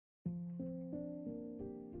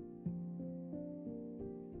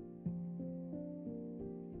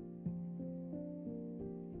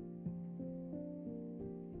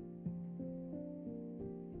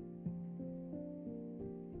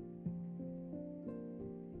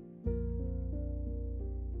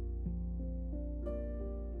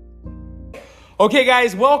Okay,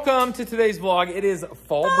 guys, welcome to today's vlog. It is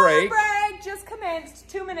fall break. Fall break just commenced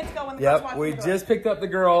 2 minutes ago when the girls walked in the door. We just picked up the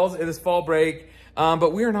girls. It is fall break,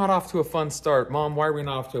 but we are not off to a fun start. Mom, why are we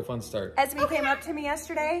not off to a fun start? Esme came up to me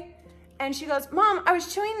yesterday, and she goes, Mom, I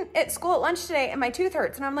was chewing at school at lunch today, and my tooth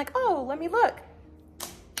hurts. And I'm like, oh, let me look.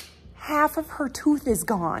 Half of her tooth is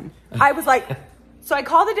gone. I was like, so I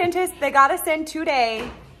called the dentist. They got us in today.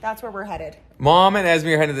 That's where we're headed. Mom and Esme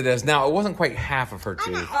are headed to the desk. Now, it wasn't quite half of her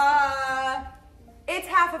tooth. It's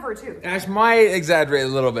half of her tooth. Ash might exaggerate a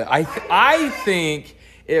little bit. I think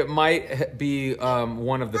it might be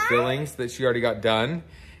one of the fillings that she already got done,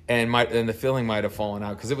 and the filling might have fallen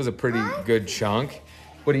out because it was a pretty good chunk.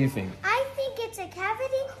 What do you think? I think it's a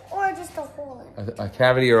cavity or just a hole. A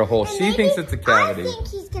cavity or a hole? She thinks it's a cavity. I think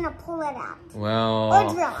he's gonna pull it out. Well,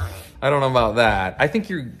 or draw it. I don't know about that. I think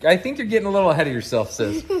you're getting a little ahead of yourself,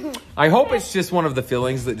 sis. I hope it's just one of the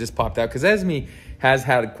fillings that just popped out because Esme has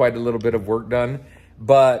had quite a little bit of work done.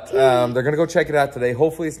 But they're going to go check it out today.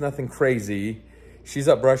 Hopefully it's nothing crazy. She's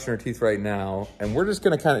up brushing her teeth right now. And we're just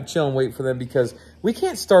going to kind of chill and wait for them because we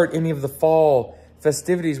can't start any of the fall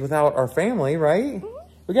festivities without our family, right?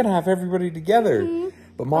 We got to have everybody together.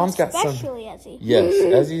 But Mom's got some... Especially Ezzy. Yes,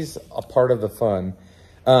 Ezzy's a part of the fun.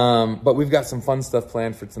 But we've got some fun stuff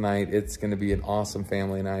planned for tonight. It's going to be an awesome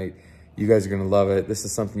family night. You guys are going to love it. This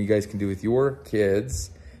is something you guys can do with your kids,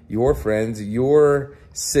 your friends, your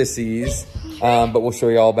sissies, but we'll show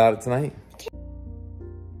you all about it tonight.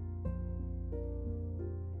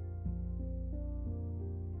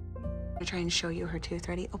 I'm trying to show you her tooth.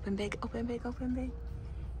 Ready? Open big, open big, open big.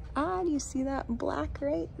 Ah, do you see that black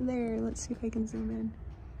right there? Let's see if I can zoom in.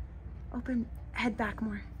 Open, head back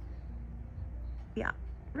more. Yeah,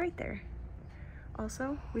 right there.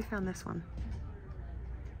 Also, we found this one.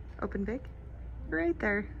 Open big, right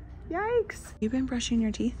there. Yikes. You been brushing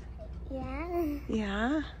your teeth? Yeah.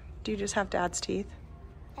 Yeah? Do you just have Dad's teeth?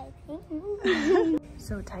 I think.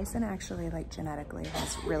 So Tyson actually, like, genetically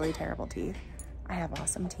has really terrible teeth. I have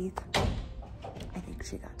awesome teeth. I think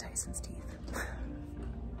she got Tyson's teeth.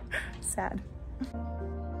 Sad.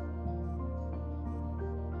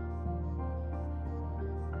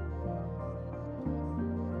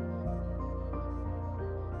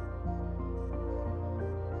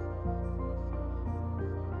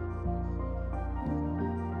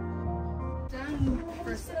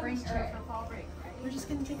 For spring break, for fall break. We're just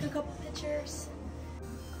gonna take a couple pictures.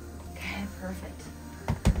 Okay, perfect.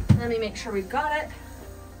 Let me make sure we've got it.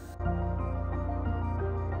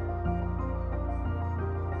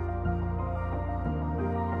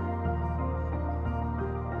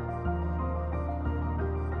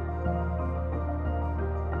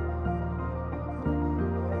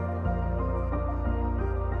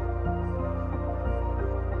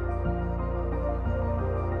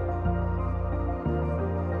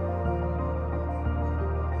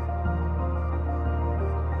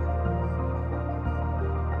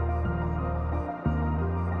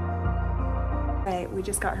 We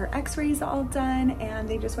just got her x-rays all done and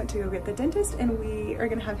they just went to go get the dentist, and we are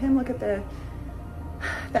gonna have him look at the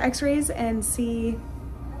x-rays and see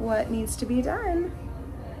what needs to be done.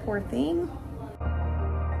 Poor thing.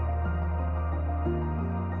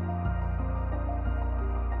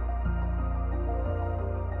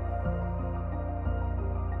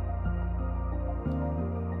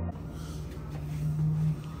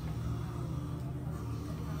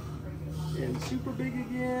 And super big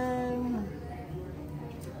again.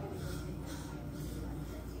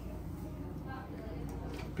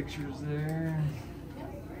 Pictures there.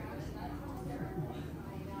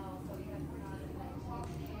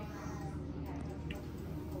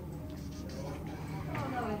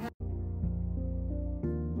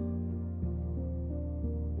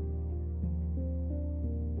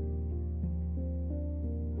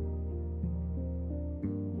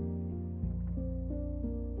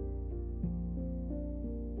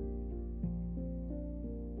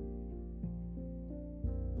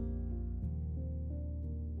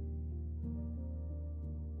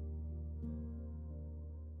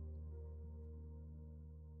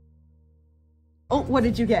 Oh, what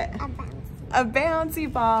did you get? A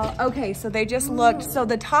bouncy ball. Okay, so they just looked. So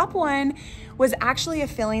the top one was actually a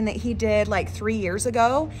filling that he did like 3 years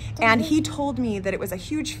ago. And he told me that it was a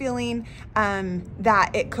huge filling,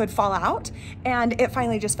 that it could fall out. And it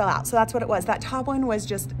finally just fell out. So that's what it was. That top one was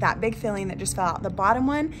just that big filling that just fell out. The bottom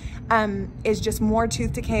one is just more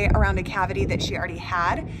tooth decay around a cavity that she already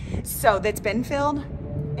had. So that's been filled.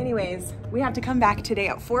 Anyways, we have to come back today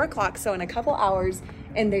at 4 o'clock. So in a couple hours,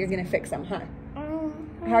 and they're gonna fix them, huh?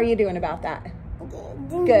 How are you doing about that?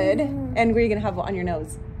 Good. And what are you gonna have on your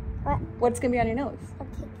nose? What? What's gonna be on your nose?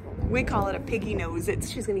 Okay. We call it a piggy nose.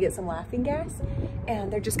 She's gonna get some laughing gas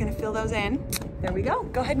and they're just gonna fill those in. There we go.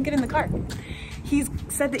 Go ahead and get in the car. He's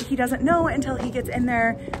said that he doesn't know until he gets in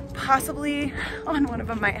there. Possibly on one of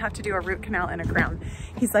them might have to do a root canal and a crown.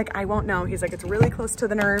 He's like, I won't know. He's like, it's really close to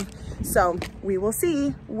the nerve. So we will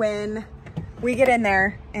see when we get in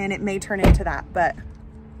there, and it may turn into that, but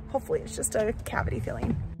hopefully it's just a cavity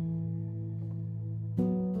filling.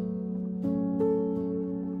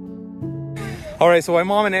 All right, so my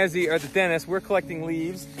mom and Ezzy are at the dentist. We're collecting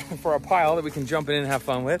leaves for our pile that we can jump in and have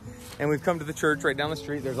fun with. And we've come to the church right down the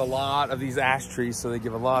street. There's a lot of these ash trees, so they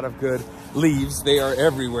give a lot of good leaves. They are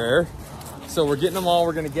everywhere. So we're getting them all.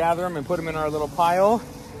 We're gonna gather them and put them in our little pile.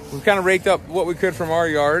 We've kind of raked up what we could from our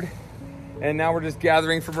yard. And now we're just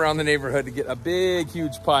gathering from around the neighborhood to get a big,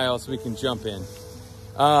 huge pile so we can jump in.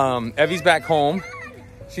 Evie's back home.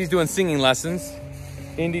 She's doing singing lessons.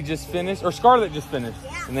 Indy just finished, or Scarlett just finished.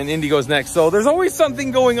 And then Indy goes next. So there's always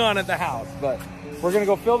something going on at the house, but we're gonna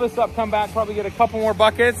go fill this up, come back, probably get a couple more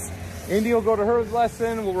buckets. Indy will go to her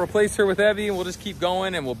lesson. We'll replace her with Evie, and we'll just keep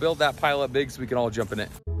going, and we'll build that pile up big so we can all jump in it.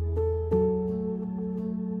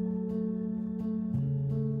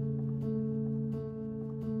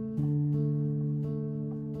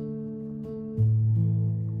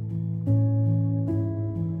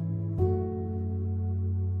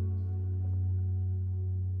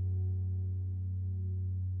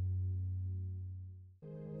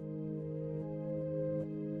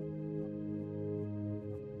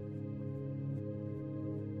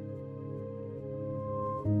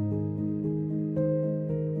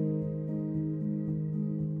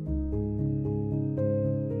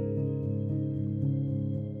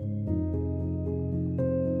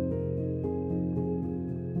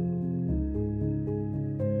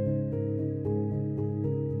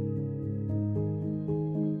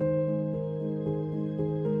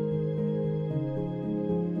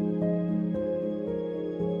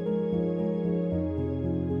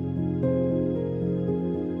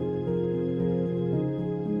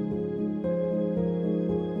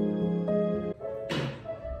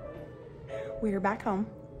 We are back home,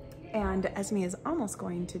 and Esme is almost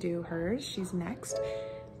going to do hers. She's next,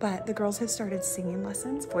 but the girls have started singing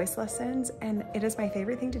lessons, voice lessons, and it is my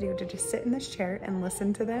favorite thing to do, to just sit in this chair and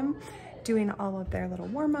listen to them doing all of their little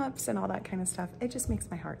warm-ups and all that kind of stuff. It just makes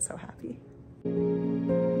my heart so happy.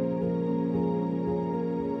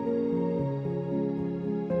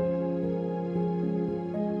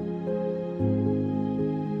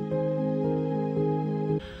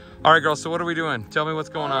 All right, girls, so what are we doing? Tell me what's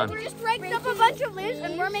going on. We're just raked up a bunch of leaves,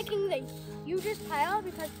 and we're making the hugest pile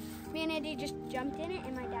because me and Andy just jumped in it,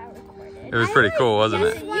 and my dad recorded. It was pretty cool, wasn't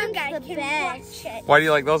it? You guys can watch it. Why do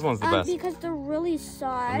you like those ones the best? Because they're really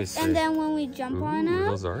soft, and then when we jump on them,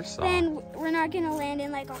 those are soft. then we're not gonna land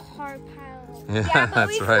in like a hard pile. Yeah, but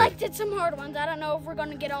that's we right. collected some hard ones. I don't know if we're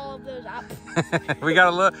gonna get all of those up. we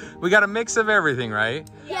got a mix of everything, right?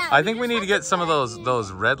 Yeah. I think we need to get some of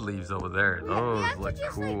those red leaves over there. Those look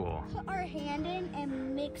cool. Put our hand in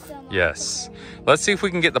and mix them up. Yes. Let's see if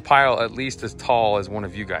we can get the pile at least as tall as one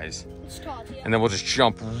of you guys. It's tall, yeah. And then we'll just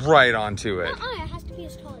jump right onto it. It has to be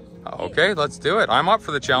as tall as Okay, let's do it. I'm up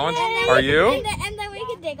for the challenge. Yeah, Are you? And then we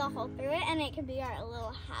can dig a hole through it, and it can be our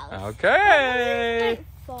little house. Okay.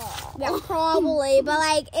 Yeah, probably, but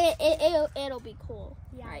like it'll be cool.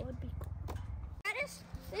 Yeah, right. It would be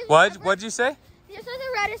cool. What'd you say? These are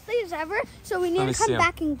the reddest leaves ever, so we need to come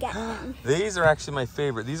back and get them. These are actually my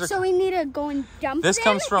favorite. These are. So we need to go and dump This them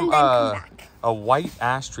comes from and then come back. a white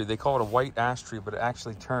ash tree. They call it a white ash tree, but it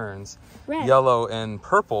actually turns Red. yellow and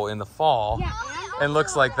purple in the fall. Yeah. And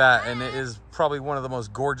looks like that, and it is probably one of the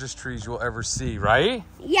most gorgeous trees you'll ever see, right?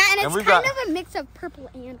 Yeah, and it's kind of a mix of purple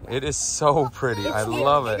and red. It is so pretty. I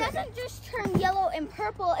love it. It doesn't just turn yellow and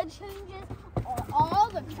purple, it changes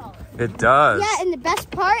all the colors. It does. Yeah, and the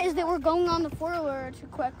best part is that we're going on the 4-wheeler too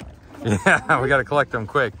quick. Yeah, we got to collect them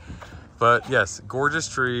quick. But yes, gorgeous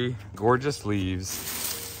tree, gorgeous leaves,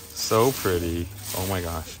 so pretty. Oh my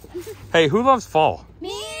gosh. Hey, who loves fall?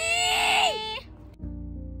 Me!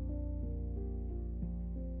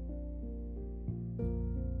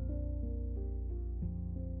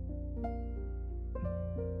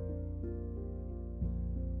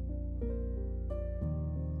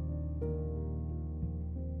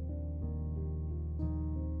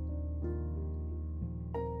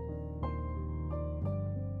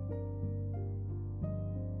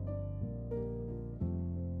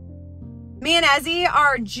 Me and Ezzy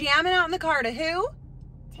are jamming out in the car to who?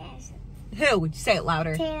 Who? Would you say it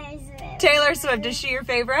louder? Taylor Swift. Taylor Swift. Is she your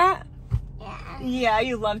favorite? Yeah. Yeah,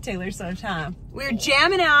 you love Taylor Swift, huh? We're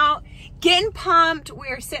jamming out, getting pumped.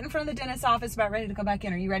 We're sitting in front of the dentist's office about ready to go back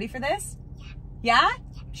in. Are you ready for this? Yeah?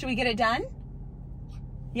 Should we get it done?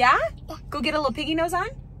 Yeah? Go get a little piggy nose on?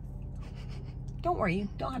 Don't worry, you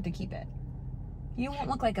don't have to keep it. You won't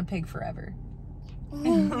look like a pig forever.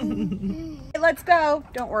 Let's go.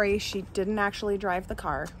 Don't worry, she didn't actually drive the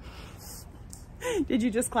car. Did you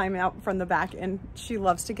just climb out from the back? And she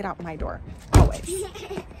loves to get out my door, always.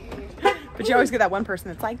 But you always get that one person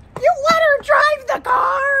that's like, you let her drive the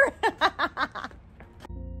car!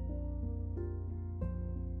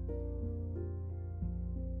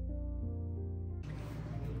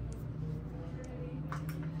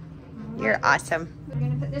 You're awesome. We're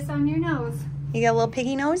gonna put this on your nose. You got a little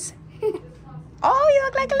piggy nose? Oh, you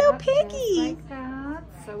look like a little piggy. Like that.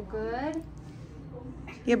 So good.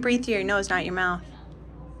 You breathe through your nose, not your mouth.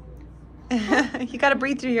 You gotta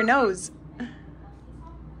breathe through your nose.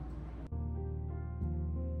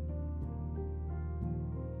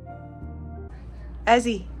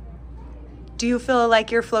 Ezzy, do you feel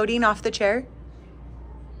like you're floating off the chair?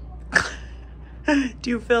 Do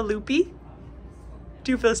you feel loopy?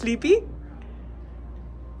 Do you feel sleepy?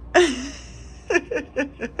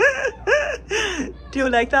 Do you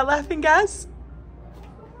like that laughing gas?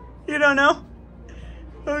 You don't know?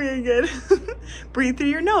 Okay, good. Breathe through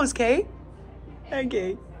your nose, okay?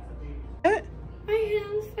 Okay. My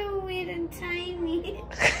hand's so weird and tiny.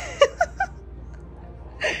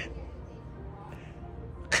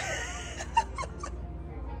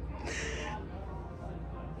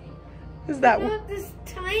 Is that Not this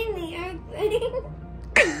tiny, I think.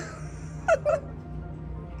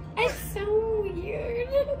 It's so weird.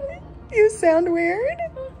 you sound weird?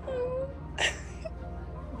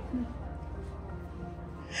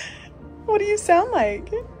 What do you sound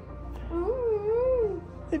like?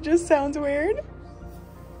 It just sounds weird.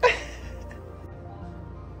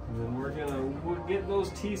 And then we'll get those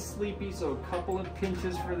teeth sleepy, so a couple of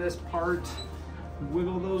pinches for this part.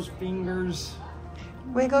 Wiggle those fingers.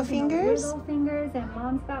 Wiggle fingers? Wiggle fingers, and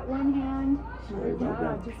Mom's got one hand. Good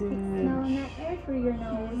job. Just keep smelling that air through your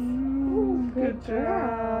nose. Ooh, good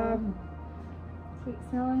job. Keep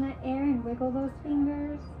smelling that air and wiggle those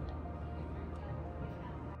fingers.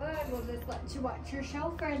 Good. We'll just let you watch your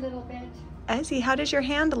show for a little bit. Ezzy, how does your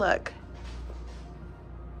hand look?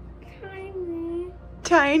 Tiny.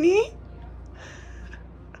 Tiny?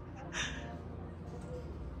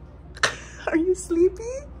 Are you sleepy?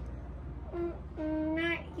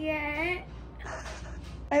 Not yet.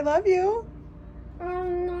 I love you. Oh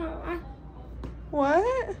no.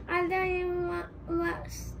 What? I love you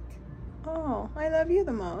most. Oh, I love you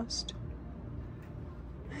the most.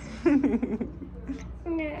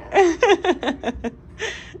 No.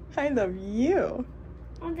 I love you.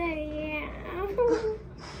 Oh, yeah.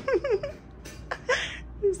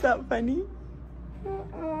 Is that funny?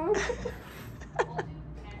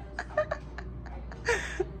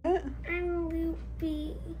 I'm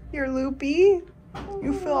loopy. You're loopy?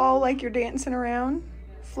 You feel all like you're dancing around,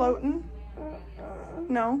 floating?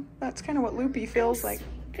 No, that's kind of what loopy feels like.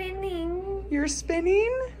 Spinning. You're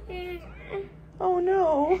spinning? Yeah. Oh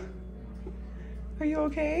no. Are you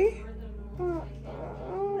okay?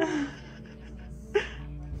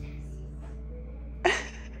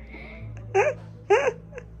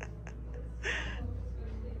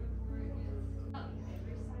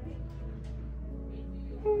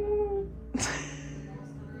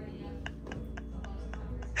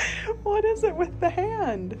 What is it with the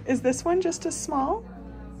hand? Is this one just as small?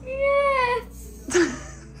 Yes.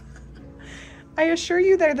 I assure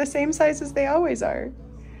you they're the same size as they always are.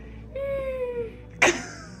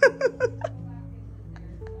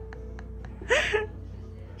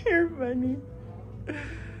 You're funny.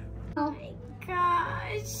 Oh my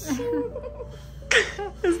gosh.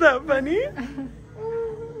 Is that funny?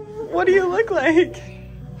 What do you look like?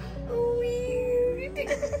 Weird.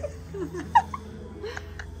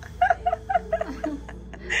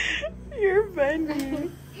 You're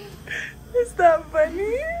funny. Is that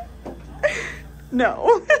funny?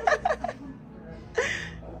 No.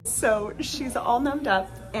 So she's all numbed up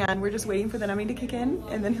and we're just waiting for the numbing to kick in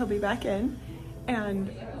and then he'll be back in.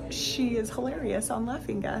 And she is hilarious on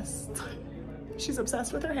laughing gas. She's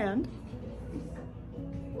obsessed with her hand.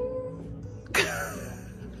 It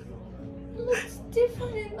looks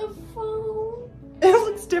different in the phone. It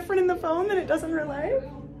looks different in the phone than it does in real life.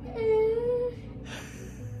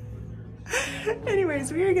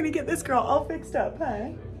 Anyways, we are gonna get this girl all fixed up, huh?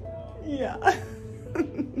 Yeah.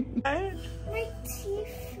 My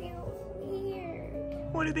teeth feel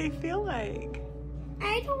weird. What do they feel like?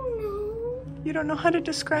 I don't know. You don't know how to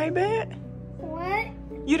describe it? What?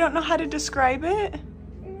 You don't know how to describe it?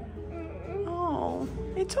 Oh,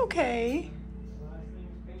 it's okay.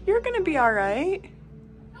 You're gonna be all right.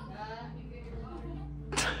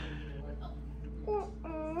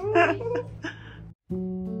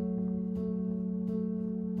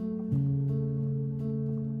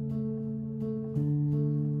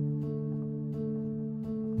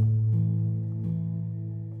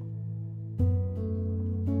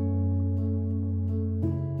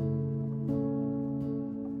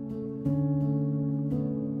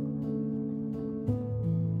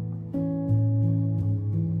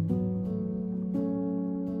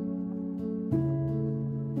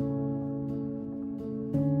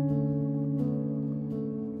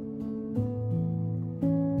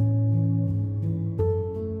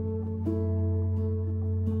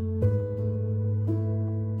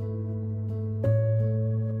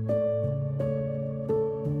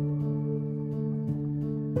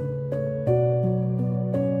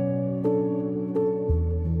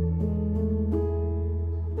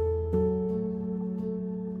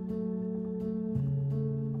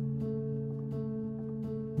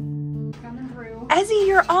 Ezzy,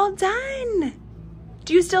 you're all done.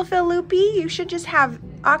 Do you still feel loopy? You should just have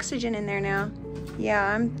oxygen in there now.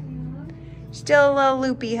 Yeah, I'm still a little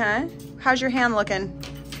loopy, huh? How's your hand looking?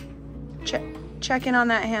 Check in on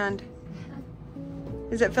that hand.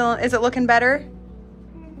 Is it looking better?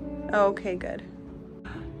 Okay, good.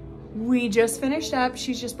 We just finished up.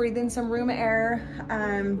 She's just breathing some room air,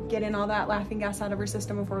 getting all that laughing gas out of her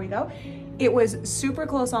system before we go. It was super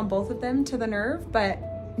close on both of them to the nerve, but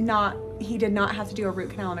he did not have to do a root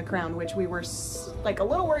canal and a crown, which we were like a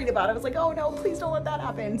little worried about. I was like, oh no, please don't let that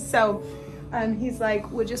happen. So he's like,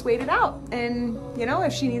 we'll just wait it out. And you know,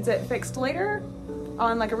 if she needs it fixed later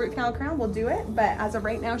on like a root canal crown, we'll do it. But as of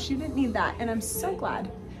right now, she didn't need that. And I'm so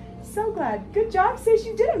glad. So glad. Good job, sis.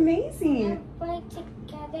 You did amazing. Yeah, but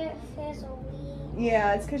together it feels weird.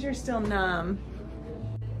 Yeah, it's because you're still numb.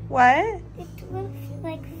 What? It will feel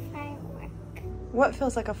like firework. What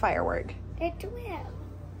feels like a firework? It will.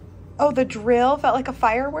 Oh, the drill felt like a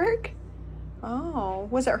firework? Oh,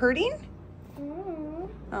 was it hurting?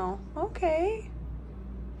 Oh, okay.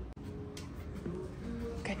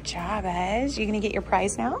 Good job, Ez. You gonna get your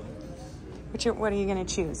prize now? What are you gonna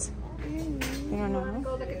choose? You don't know?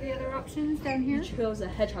 Go look at the other options down here. You chose a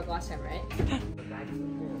hedgehog last time, right?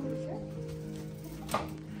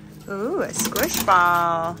 Ooh, a squish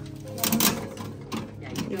ball.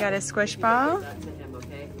 You got a squish ball?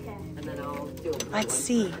 Let's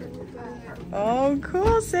see. Oh,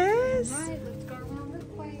 cool, sis.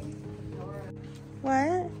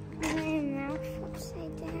 What? My mouth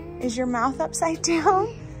upside down. Is your mouth upside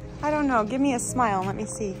down? I don't know. Give me a smile. Let me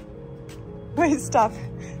see. Wait, stop.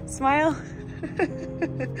 Smile.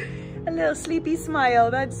 A little sleepy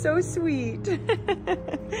smile. That's so sweet.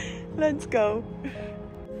 Let's go.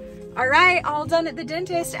 All right, all done at the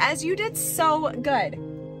dentist. Ez, you did so good.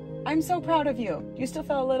 I'm so proud of you. Do you still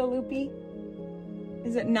feel a little loopy?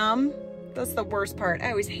 Is it numb? That's the worst part.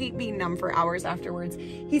 I always hate being numb for hours afterwards.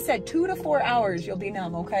 He said 2 to 4 hours you'll be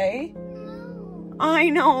numb, okay? No. I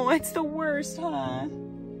know, it's the worst, huh?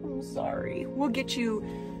 I'm sorry. We'll get you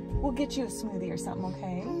a smoothie or something,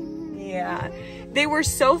 okay? Yeah. They were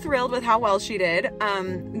so thrilled with how well she did.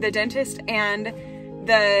 The dentist and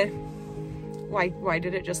the why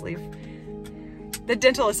did it just leave? The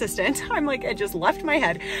dental assistant, I'm like, it just left my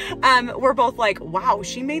head. We're both like, wow,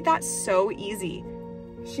 she made that so easy.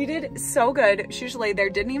 She did so good. She just laid there,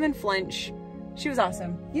 didn't even flinch. She was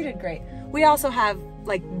awesome. You did great. We also have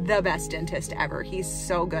like the best dentist ever. He's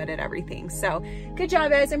so good at everything. So good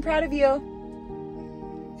job, Ez. I'm proud of you.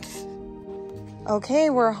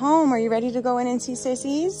 Okay, we're home. Are you ready to go in and see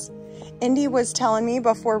sissies? Indy was telling me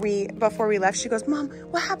before we left, she goes, Mom,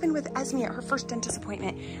 what happened with Esme at her first dentist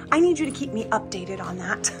appointment? I need you to keep me updated on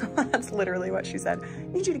that. That's literally what she said. I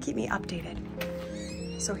need you to keep me updated.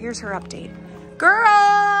 So here's her update.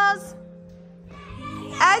 Girls!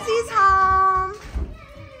 Ezzy's home.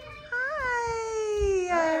 Hi.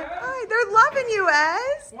 Hi. They're loving you,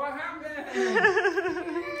 Ez. What happened?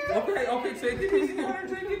 Okay, take it easy, honey.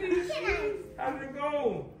 Take it easy. How did it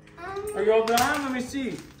go? Are you all done? Let me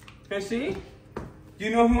see. Can I see? Do you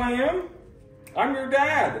know who I am? I'm your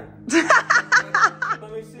dad.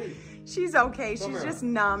 Let me see. She's okay. She's just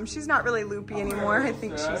numb. She's not really loopy anymore. I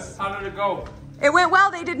think she's... How did it go? It went well.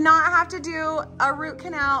 They did not have to do a root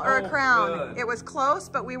canal or a crown. Good. It was close,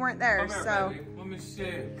 but we weren't there. Come here, So baby. Let me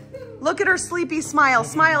see. Look at her sleepy smile.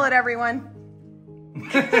 Smile at everyone.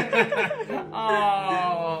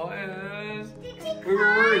 Oh, Ez. We were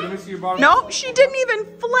worried. Let me see your bottom. Nope, she didn't even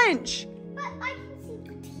flinch. But I can see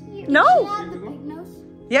the tears. No. She had the big nose.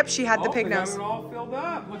 Yep, she had the pig They got nose. it all filled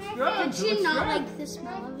up. Looks good. Did It she looks not good. like the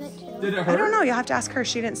smell of it too? Did it hurt? I don't know. You'll have to ask her.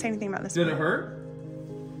 She didn't say anything about this. Did it hurt?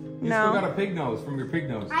 You No. still got a pig nose from your pig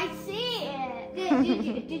nose. I see it.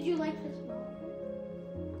 Did you like the smell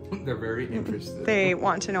of They're very interested. They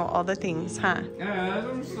want to know all the things, huh?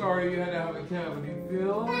 I'm sorry you had to have a cavity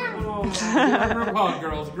filled. Oh, group hug,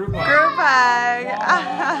 girls. Group hug. Group hug.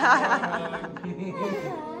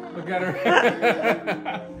 Look at her.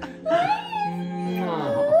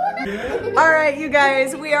 All right, you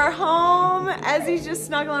guys, we are home. Ezzy's just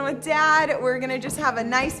snuggling with Dad. We're gonna just have a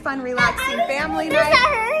nice, fun, relaxing family night.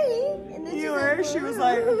 You were. She was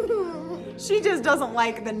like, she just doesn't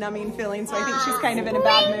like the numbing feeling, so I think she's kind of in a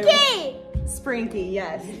bad mood. Sprinky,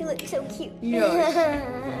 yes. She looks so cute.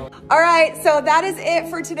 Yes. All right, so that is it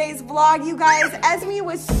for today's vlog, you guys. Esme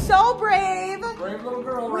was so brave. Brave little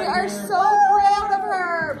girl. We are so proud of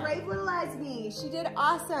her. Brave little Esme. She did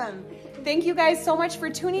awesome. Thank you guys so much for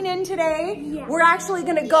tuning in today. Yeah. We're actually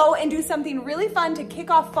gonna go and do something really fun to kick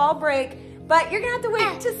off fall break, but you're gonna have to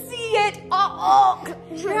wait to see it.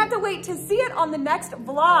 You're gonna have to wait to see it on the next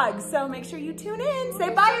vlog. So make sure you tune in. Say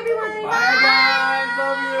bye, everyone. Bye, guys.